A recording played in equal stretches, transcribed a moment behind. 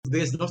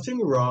there's nothing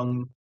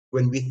wrong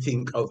when we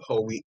think of how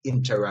we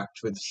interact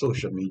with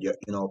social media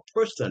in our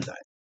personal life.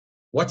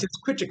 What is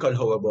critical,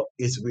 however,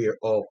 is where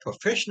our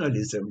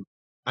professionalism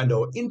and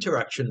our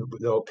interaction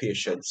with our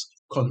patients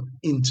come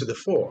into the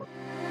fore.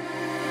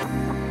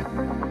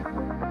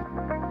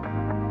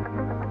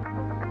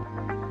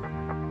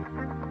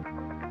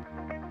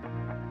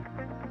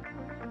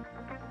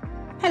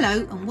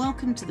 Hello and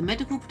welcome to the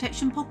Medical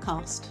Protection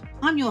Podcast.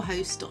 I'm your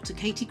host, Dr.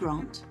 Katie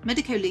Grant,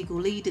 Medico-Legal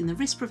Lead in the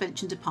Risk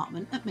Prevention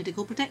Department at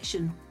Medical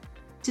Protection.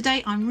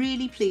 Today I'm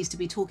really pleased to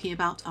be talking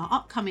about our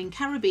upcoming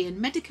Caribbean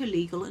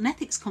Medico-Legal and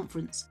Ethics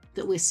Conference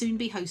that we'll soon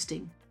be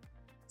hosting.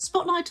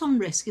 Spotlight on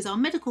Risk is our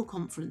medical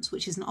conference,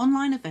 which is an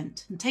online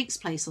event and takes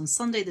place on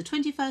Sunday the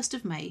 21st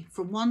of May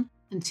from 1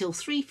 until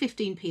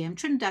 3:15pm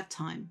Trinidad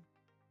time.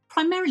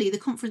 Primarily the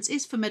conference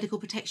is for medical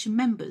protection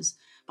members,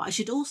 but I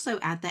should also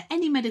add that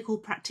any medical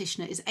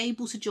practitioner is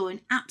able to join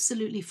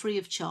absolutely free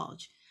of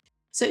charge.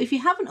 So if you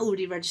haven't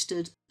already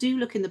registered, do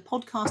look in the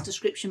podcast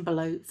description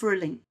below for a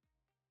link.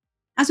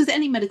 As with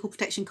any medical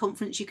protection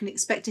conference, you can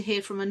expect to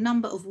hear from a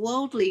number of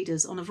world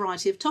leaders on a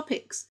variety of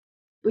topics.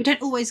 We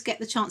don't always get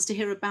the chance to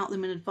hear about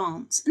them in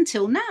advance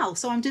until now,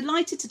 so I'm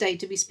delighted today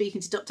to be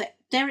speaking to Dr.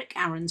 Derrick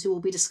Aarons, who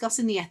will be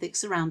discussing the ethics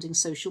surrounding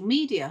social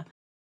media.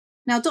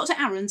 Now, Dr.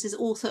 Aarons is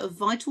author of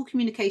Vital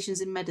Communications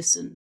in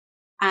Medicine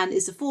and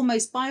is the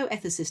foremost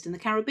bioethicist in the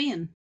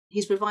Caribbean.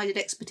 He's provided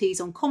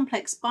expertise on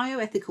complex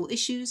bioethical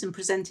issues and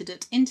presented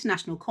at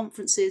international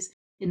conferences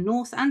in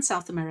North and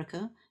South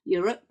America,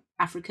 Europe,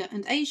 Africa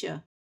and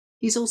Asia.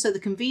 He's also the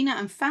convener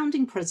and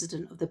founding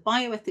president of the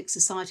Bioethics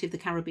Society of the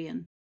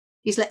Caribbean.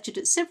 He's lectured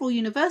at several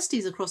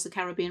universities across the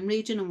Caribbean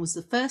region and was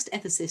the first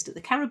ethicist at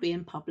the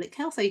Caribbean Public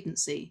Health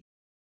Agency.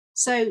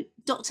 So,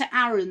 Dr.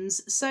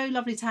 Aarons, so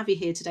lovely to have you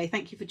here today.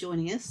 Thank you for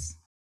joining us.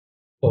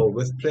 Oh,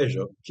 with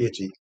pleasure,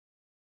 Katie.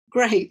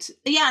 Great.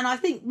 Yeah, and I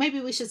think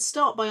maybe we should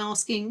start by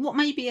asking what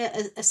may be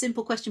a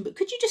simple question, but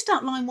could you just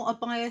outline what a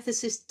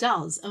bioethicist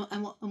does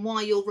and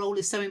why your role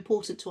is so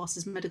important to us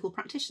as medical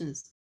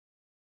practitioners?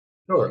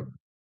 Sure.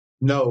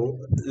 Now,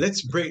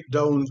 let's break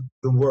down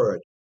the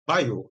word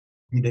bio,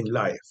 meaning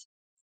life,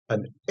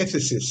 and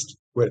ethicist,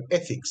 well,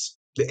 ethics,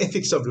 the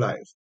ethics of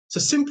life. So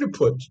simply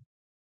put,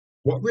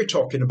 what we're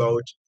talking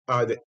about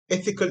are the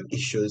ethical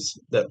issues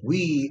that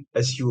we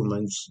as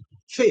humans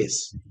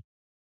face.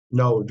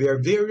 Now, there are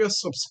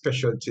various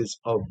subspecialties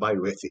of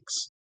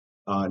bioethics.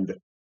 And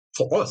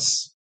for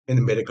us in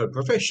the medical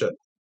profession,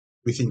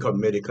 we think of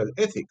medical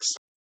ethics.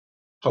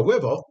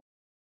 However,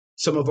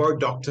 some of our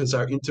doctors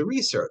are into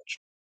research.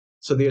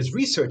 So there's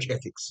research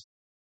ethics.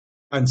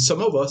 And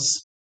some of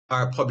us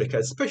are public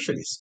health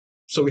specialists.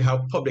 So we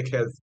have public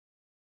health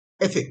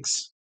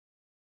ethics.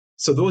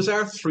 So those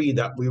are three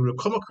that we will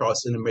come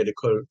across in the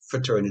medical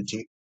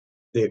fraternity: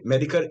 the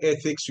medical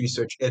ethics,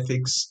 research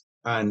ethics,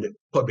 and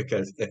public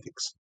health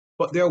ethics.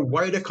 But there are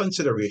wider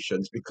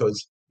considerations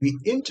because we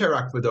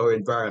interact with our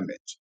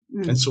environment.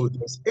 And so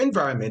there's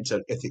environmental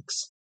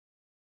ethics.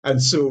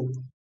 And so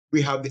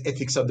we have the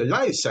ethics of the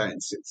life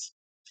sciences.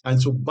 And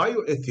so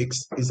bioethics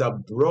is a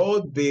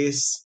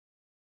broad-based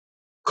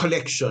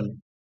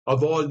collection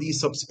of all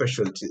these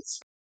subspecialties.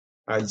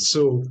 And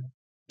so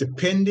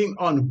depending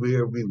on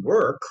where we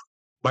work,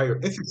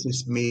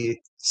 bioethicists may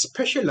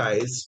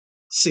specialize,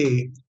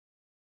 say,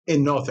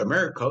 in North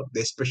America,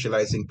 they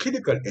specialize in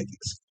clinical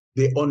ethics.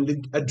 They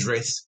only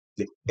address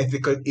the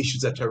ethical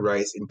issues that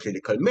arise in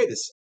clinical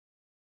medicine.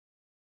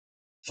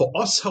 For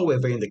us,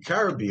 however, in the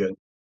Caribbean,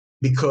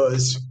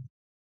 because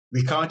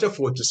we can't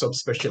afford to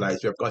subspecialize,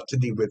 we've got to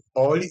deal with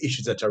all the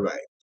issues that arise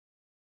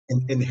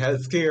in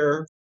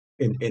healthcare,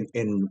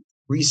 in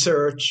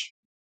research,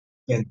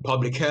 in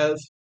public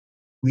health.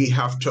 We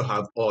have to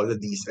have all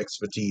of these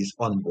expertise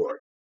on board.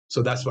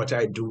 So that's what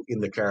I do in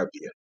the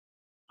Caribbean.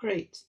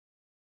 Great.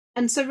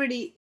 And so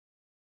really,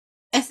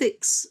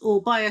 ethics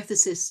or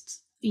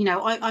bioethicists,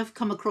 I've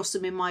come across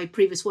them in my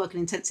previous work in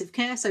intensive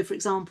care. So for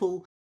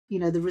example,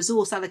 the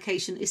resource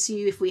allocation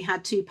issue, if we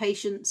had 2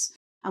 patients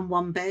and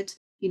 1 bed,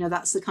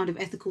 that's the kind of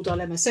ethical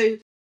dilemma. So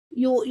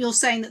you're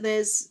saying that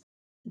there's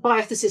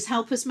bioethicists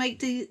help us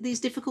make these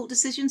difficult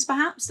decisions,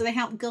 perhaps? Do they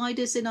help guide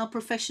us in our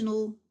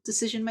professional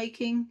decision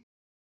making?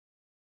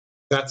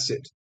 That's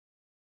it.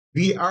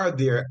 We are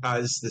there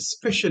as the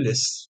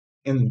specialists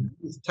in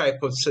this type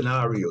of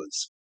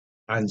scenarios.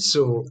 And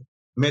so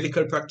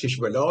medical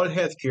practitioners, all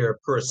healthcare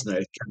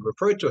personnel can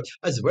refer to us,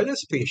 as well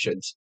as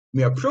patients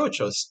may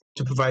approach us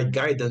to provide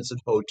guidance on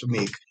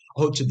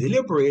how to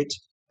deliberate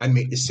and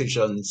make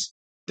decisions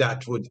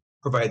that would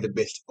provide the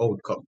best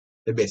outcome,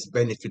 the best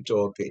benefit to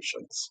our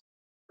patients.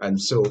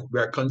 And so we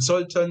are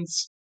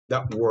consultants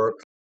that work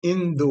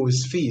in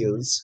those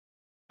fields,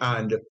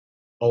 and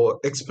our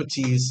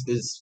expertise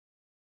is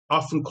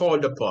often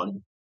called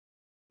upon,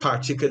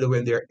 particularly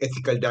when there are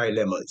ethical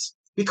dilemmas,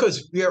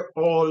 because we are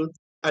all,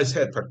 as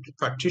health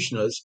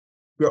practitioners,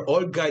 we are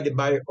all guided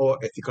by our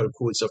ethical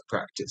codes of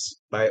practice,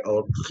 by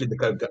our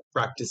clinical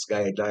practice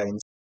guidelines,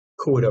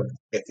 code of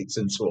ethics,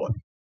 and so on.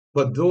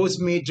 But those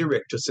may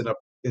direct us in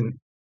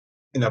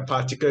a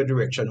particular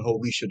direction how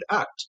we should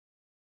act.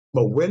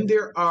 But when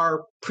there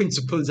are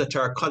principles that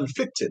are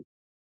conflicted,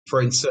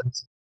 for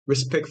instance,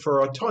 respect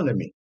for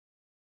autonomy,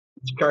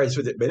 which carries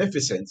with it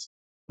beneficence,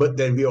 but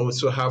then we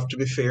also have to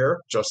be fair,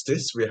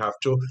 justice. We have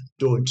to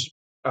don't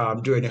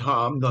do any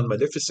harm,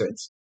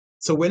 non-maleficence.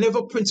 So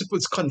whenever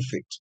principles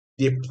conflict,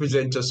 they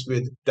present us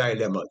with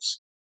dilemmas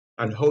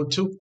and how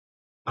to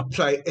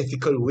apply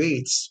ethical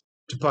weights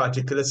to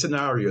particular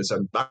scenarios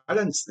and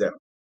balance them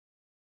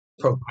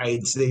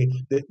provides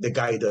the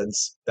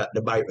guidance that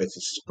the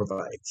bioethicist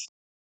provides.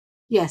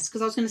 Yes,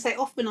 because I was going to say,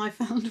 often I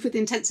found with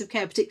intensive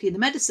care, particularly the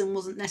medicine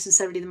wasn't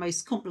necessarily the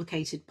most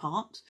complicated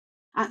part.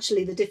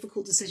 Actually, the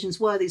difficult decisions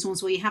were these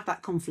ones where you have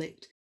that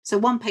conflict. So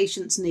one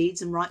patient's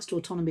needs and rights to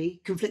autonomy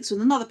conflicts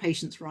with another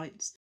patient's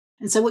rights.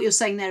 And so what you're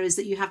saying there is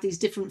that you have these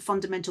different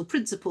fundamental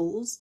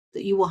principles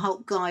that you will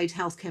help guide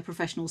healthcare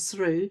professionals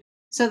through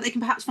so that they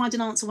can perhaps find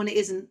an answer when it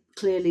isn't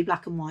clearly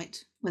black and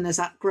white, when there's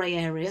that grey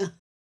area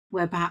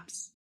where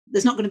perhaps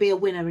there's not going to be a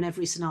winner in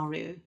every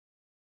scenario.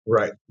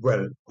 Right.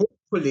 Well,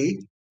 hopefully,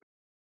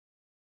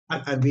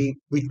 and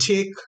we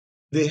take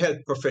the health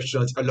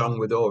professionals along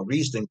with our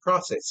reasoning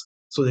process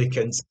so they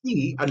can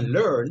see and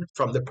learn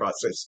from the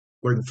process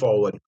going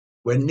forward.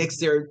 When next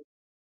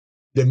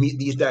they meet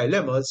these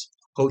dilemmas,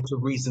 how to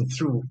reason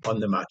through on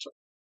the matter.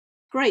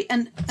 Great,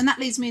 and that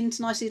leads me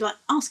into nicely like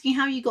asking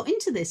how you got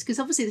into this, because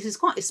obviously this is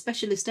quite a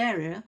specialist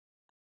area.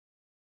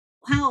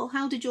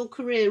 How did your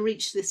career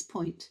reach this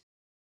point?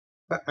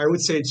 I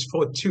would say it's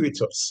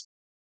fortuitous.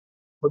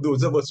 For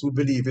those of us who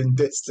believe in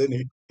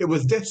destiny, it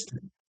was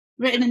destiny.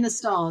 Written in the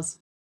stars.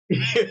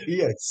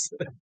 Yes.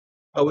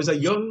 I was a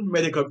young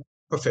medical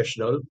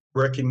professional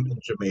working in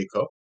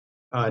Jamaica,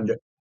 and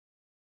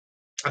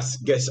I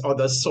guess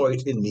others saw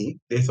it in me.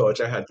 They thought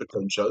I had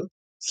potential.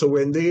 So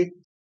when the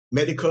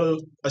Medical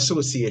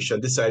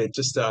Association decided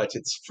to start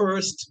its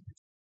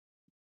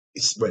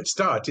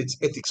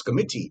ethics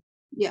committee,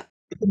 Yeah.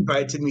 it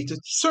invited me to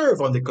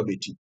serve on the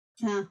committee.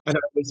 Yeah. And I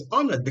was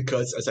honored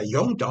because as a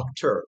young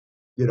doctor,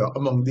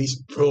 among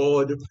these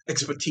broad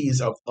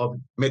expertise of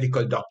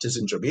medical doctors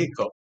in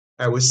Jamaica,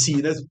 I was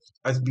seen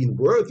as being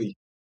worthy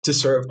to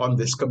serve on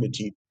this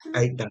committee.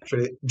 I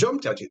naturally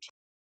jumped at it.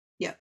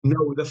 Yeah.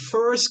 Now, the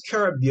first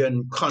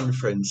Caribbean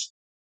conference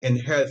in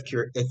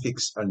healthcare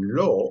ethics and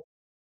law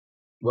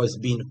was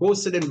being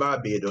hosted in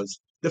Barbados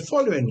the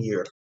following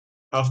year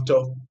after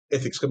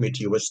ethics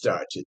committee was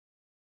started.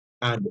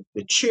 And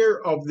the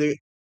chair of the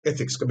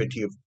ethics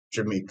committee of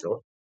Jamaica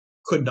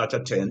could not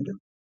attend.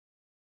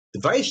 The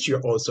vice chair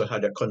also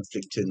had a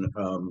conflicting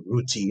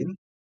routine.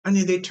 And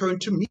then they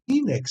turned to me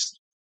next,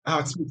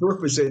 asked me to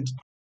represent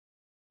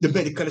the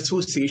Medical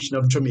Association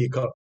of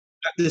Jamaica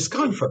at this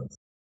conference.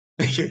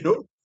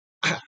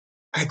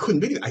 I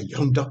couldn't believe a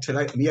young doctor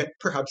like me.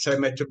 Perhaps I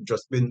might have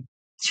just been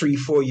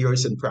 3-4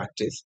 years in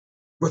practice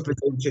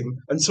representing.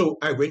 And so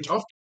I went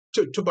off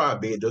to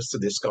Barbados to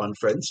this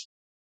conference.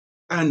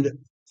 And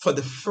for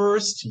the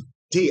first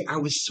day, I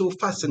was so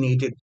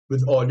fascinated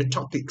with all the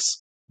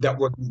topics that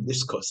were being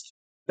discussed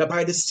that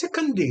by the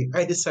second day,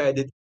 I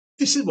decided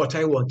this is what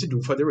I want to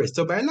do for the rest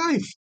of my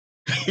life.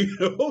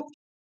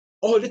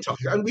 All the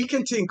topics. And we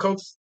can think of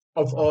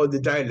all the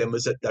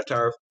dilemmas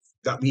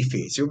that we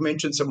face. You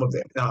mentioned some of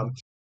them.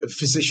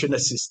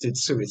 Physician-assisted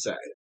suicide,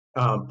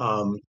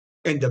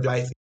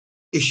 end-of-life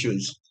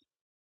issues,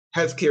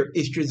 healthcare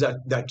issues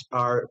that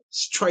are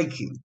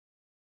striking.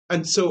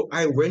 And so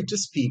I went to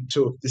speak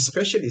to the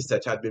specialists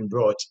that had been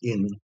brought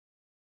in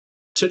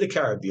to the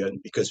Caribbean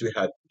because we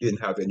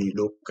didn't have any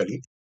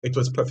locally. It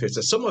was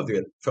Professor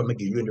Somerville from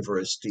McGill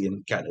University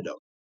in Canada.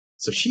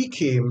 So she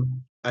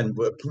came and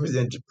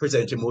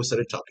presented most of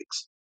the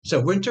topics. So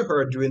I went to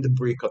her during the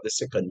break of the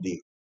second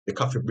day, the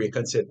coffee break,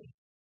 and said,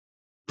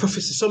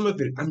 Professor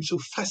Somerville, I'm so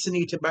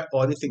fascinated by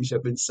all the things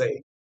you've been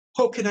saying.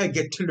 How can I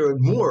get to learn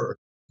more?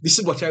 This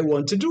is what I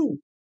want to do.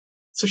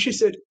 So she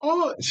said,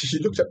 she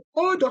looked at,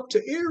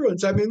 Dr.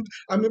 Aarons,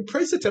 I'm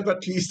impressed that I've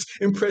at least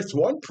impressed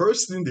one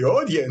person in the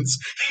audience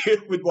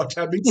with what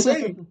I've been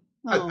saying.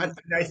 And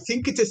I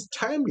think it is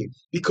timely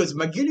because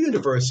McGill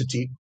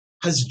University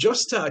has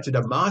just started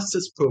a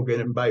master's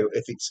program in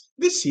bioethics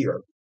this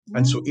year.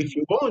 And so if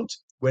you want,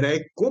 when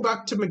I go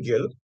back to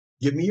McGill,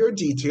 give me your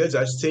details.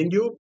 I'll send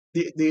you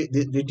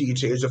the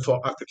details of our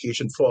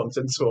application forms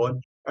and so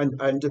on,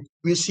 and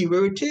we'll see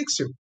where it takes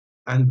you.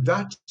 And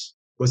that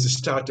was the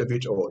start of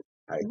it all.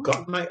 I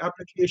got my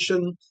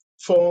application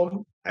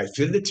form, I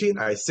filled it in,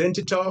 I sent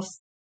it off.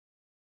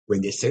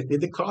 When they sent me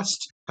the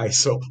cost, I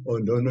saw,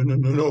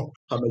 no.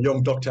 I'm a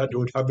young doctor, I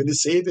don't have any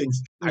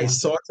savings. Yeah. I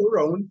sought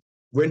around,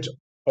 went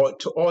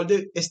to all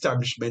the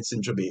establishments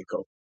in Jamaica.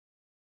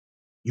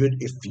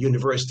 If the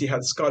university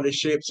had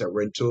scholarships, I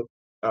went to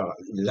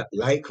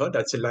LICA,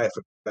 that's a life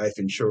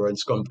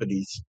insurance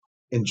companies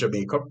in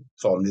Jamaica,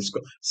 formed this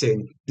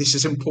saying this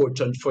is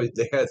important for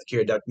the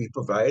healthcare that we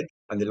provide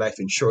and the life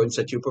insurance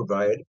that you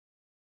provide.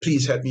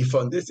 Please help me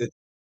fund this.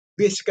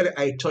 Basically,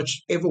 I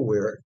touched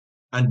everywhere,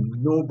 and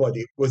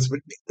nobody was.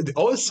 They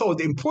all saw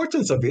the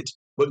importance of it,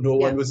 but no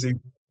one was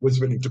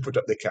willing to put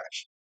up the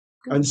cash.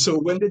 Good. And so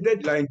when the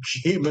deadline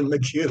came, and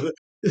McGill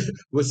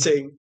was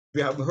saying,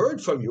 we haven't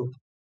heard from you.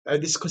 I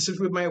discussed it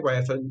with my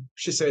wife, and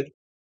she said,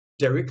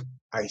 Derrick,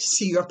 I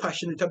see you're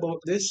passionate about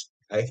this.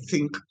 I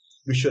think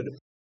we should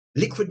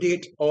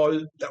liquidate all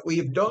that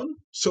we've done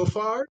so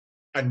far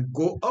and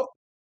go up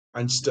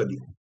and study.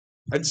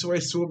 And so I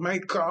sold my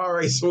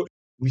car.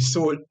 We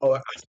sold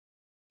our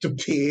to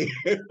pay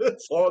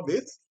for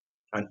this,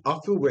 and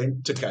off we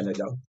went to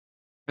Canada.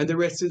 And the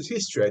rest is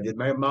history. I did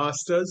my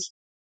master's,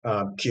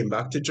 came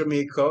back to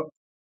Jamaica,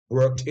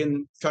 worked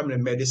in family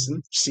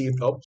medicine,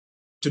 saved up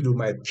to do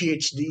my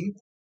PhD,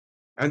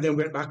 and then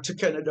went back to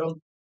Canada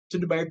to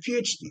do my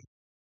PhD.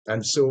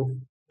 And so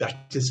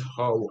that is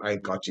how I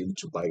got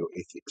into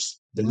bioethics,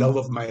 the love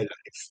of my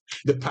life,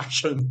 the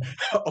passion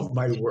of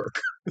my work.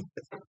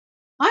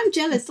 I'm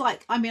jealous. I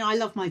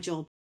love my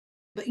job,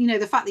 but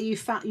the fact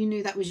that you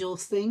knew that was your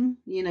thing,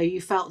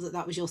 you felt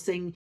that was your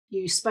thing.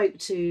 You spoke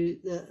to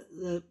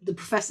the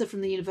professor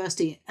from the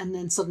university, and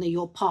then suddenly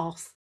your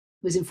path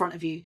was in front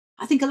of you.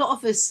 I think a lot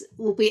of us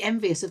will be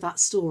envious of that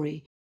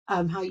story,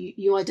 how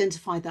you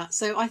identified that.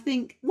 So I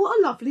think, what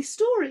a lovely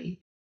story.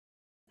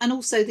 And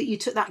also that you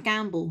took that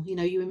gamble,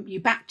 you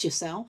backed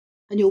yourself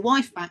and your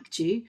wife backed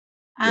you.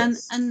 And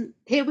Yes. and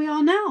here we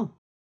are now.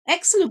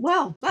 Excellent.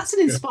 Well, that's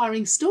an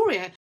inspiring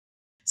story.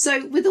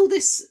 So with all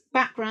this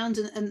background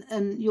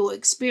and your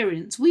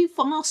experience, we've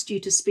asked you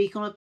to speak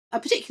on a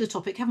particular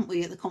topic, haven't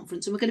we, at the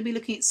conference? And we're going to be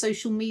looking at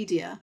social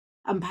media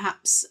and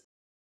perhaps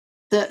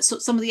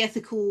some of the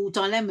ethical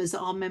dilemmas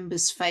that our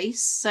members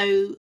face.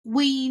 So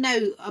we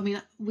know,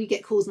 we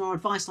get calls on our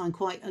advice line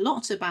quite a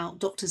lot about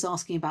doctors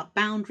asking about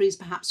boundaries,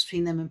 perhaps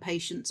between them and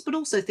patients, but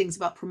also things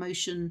about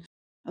promotion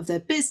of their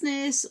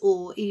business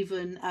or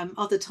even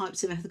other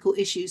types of ethical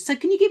issues. So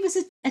can you give us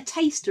a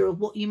taster of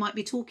what you might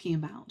be talking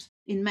about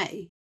in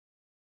May?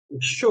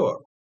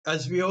 Sure.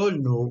 As we all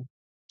know,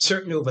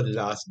 certainly over the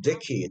last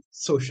decade,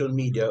 social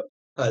media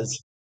has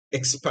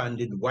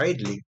expanded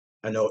widely,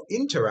 and our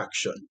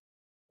interaction,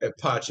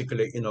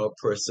 particularly in our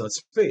personal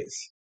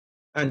space.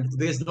 And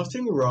there's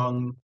nothing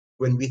wrong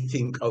when we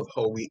think of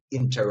how we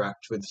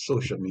interact with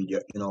social media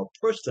in our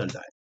personal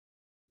life.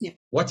 Yeah.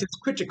 What is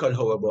critical,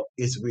 however,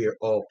 is where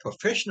our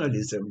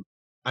professionalism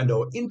and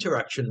our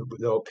interaction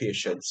with our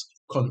patients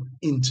come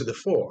into the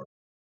fore.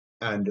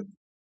 And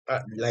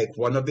like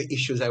one of the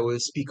issues I will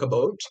speak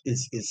about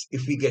is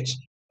if we get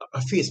a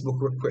Facebook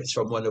request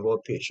from one of our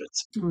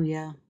patients, Oh,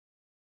 yeah.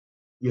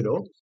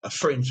 A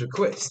friend's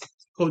request,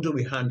 how do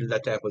we handle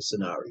that type of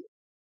scenario?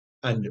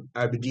 And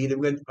I'll be dealing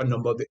with a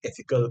number of the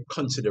ethical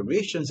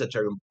considerations that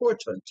are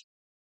important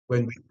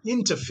when we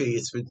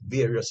interface with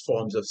various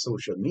forms of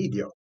social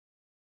media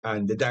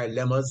and the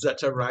dilemmas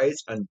that arise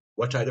and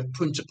what are the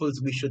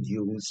principles we should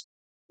use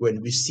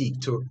when we seek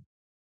to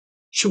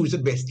choose the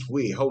best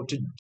way, how to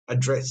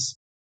address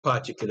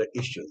particular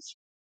issues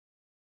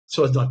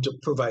so as not to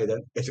provide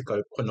an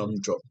ethical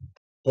conundrum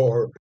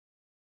or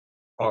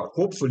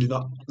hopefully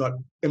not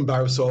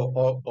embarrass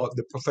or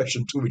the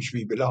profession to which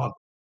we belong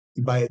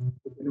by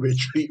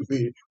which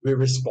we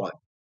respond.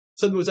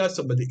 So those are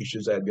some of the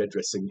issues I'll be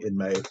addressing in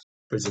my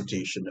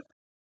presentation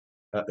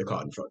at the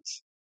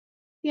conference.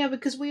 Yeah,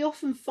 because we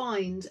often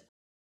find,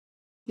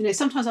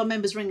 sometimes our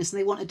members ring us and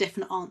they want a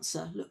definite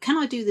answer. Look, can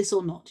I do this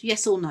or not?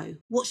 Yes or no?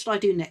 What should I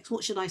do next?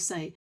 What should I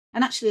say?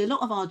 And actually, a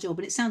lot of our job,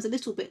 and it sounds a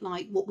little bit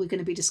like what we're going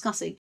to be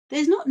discussing,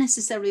 there's not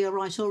necessarily a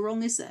right or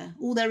wrong, is there?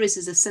 All there is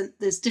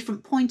there's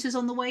different pointers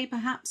on the way,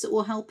 perhaps, that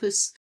will help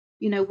us,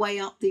 weigh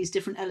up these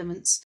different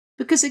elements.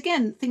 Because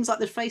again, things like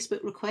the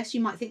Facebook request,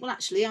 you might think, well,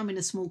 actually, I'm in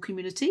a small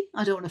community.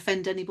 I don't want to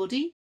offend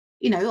anybody.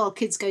 Our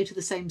kids go to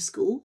the same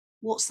school.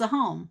 What's the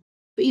harm?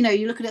 But,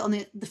 you look at it on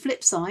the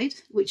flip side,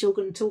 which you're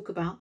going to talk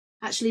about,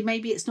 actually,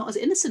 maybe it's not as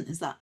innocent as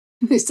that.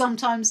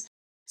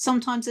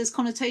 Sometimes there's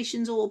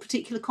connotations or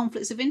particular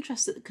conflicts of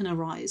interest that can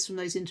arise from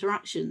those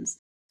interactions.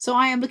 So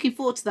I am looking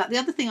forward to that. The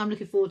other thing I'm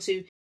looking forward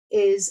to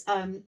is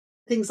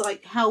things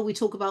like how we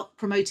talk about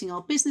promoting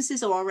our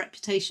businesses or our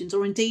reputations,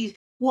 or indeed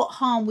what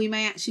harm we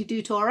may actually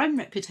do to our own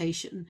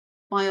reputation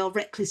by our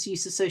reckless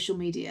use of social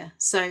media.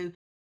 So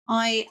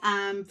I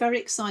am very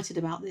excited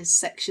about this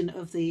section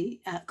of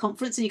the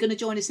conference, and you're going to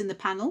join us in the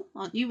panel,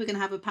 aren't you? We're going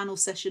to have a panel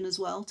session as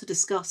well to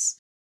discuss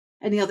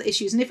any other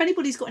issues. And if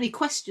anybody's got any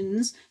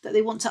questions that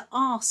they want to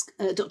ask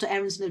Dr.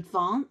 Aarons in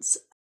advance,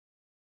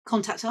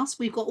 contact us.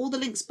 We've got all the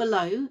links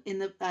below in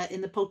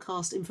the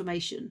podcast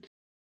information.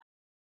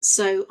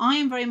 So I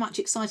am very much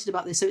excited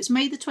about this. So it's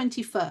May the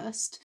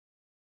 21st,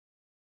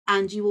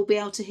 and you will be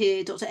able to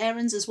hear Dr.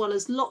 Aarons as well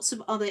as lots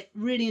of other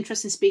really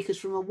interesting speakers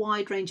from a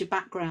wide range of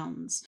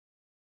backgrounds.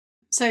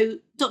 So,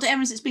 Dr.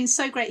 Aarons, it's been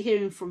so great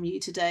hearing from you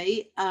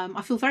today.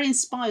 I feel very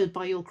inspired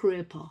by your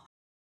career path.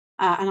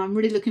 And I'm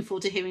really looking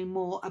forward to hearing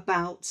more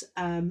about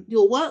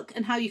your work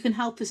and how you can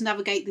help us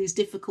navigate these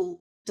difficult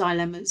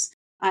dilemmas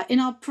in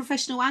our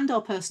professional and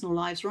our personal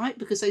lives, right?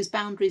 Because those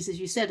boundaries, as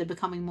you said, are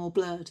becoming more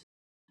blurred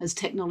as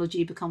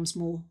technology becomes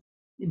more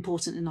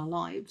important in our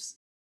lives.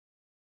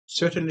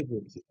 Certainly,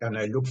 and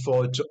I look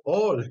forward to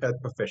all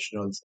health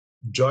professionals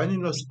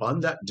joining us on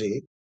that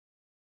day.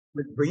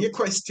 Bring your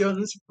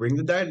questions, bring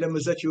the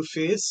dilemmas that you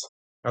face,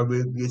 and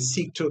we'll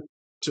seek to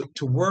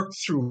to work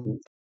through,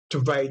 to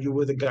provide you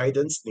with the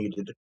guidance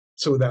needed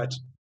so that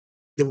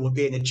there won't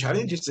be any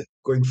challenges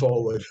going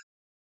forward.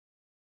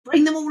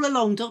 Bring them all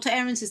along. Dr.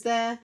 Aarons is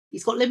there.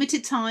 He's got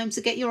limited time,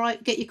 so get your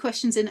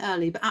questions in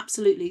early, but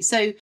absolutely.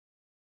 So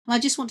I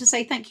just want to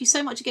say thank you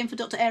so much again for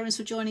Dr. Aarons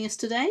for joining us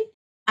today.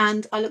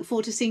 And I look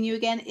forward to seeing you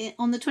again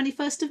on the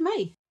 21st of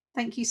May.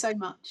 Thank you so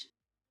much.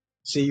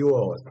 See you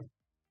all.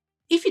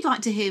 If you'd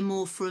like to hear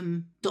more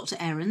from Dr.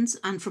 Aarons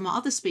and from our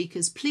other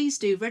speakers, please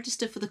do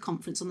register for the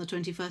conference on the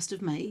 21st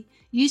of May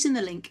using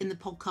the link in the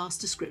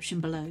podcast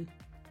description below.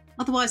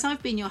 Otherwise,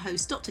 I've been your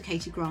host, Dr.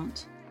 Katie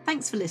Grant.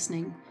 Thanks for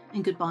listening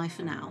and goodbye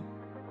for now.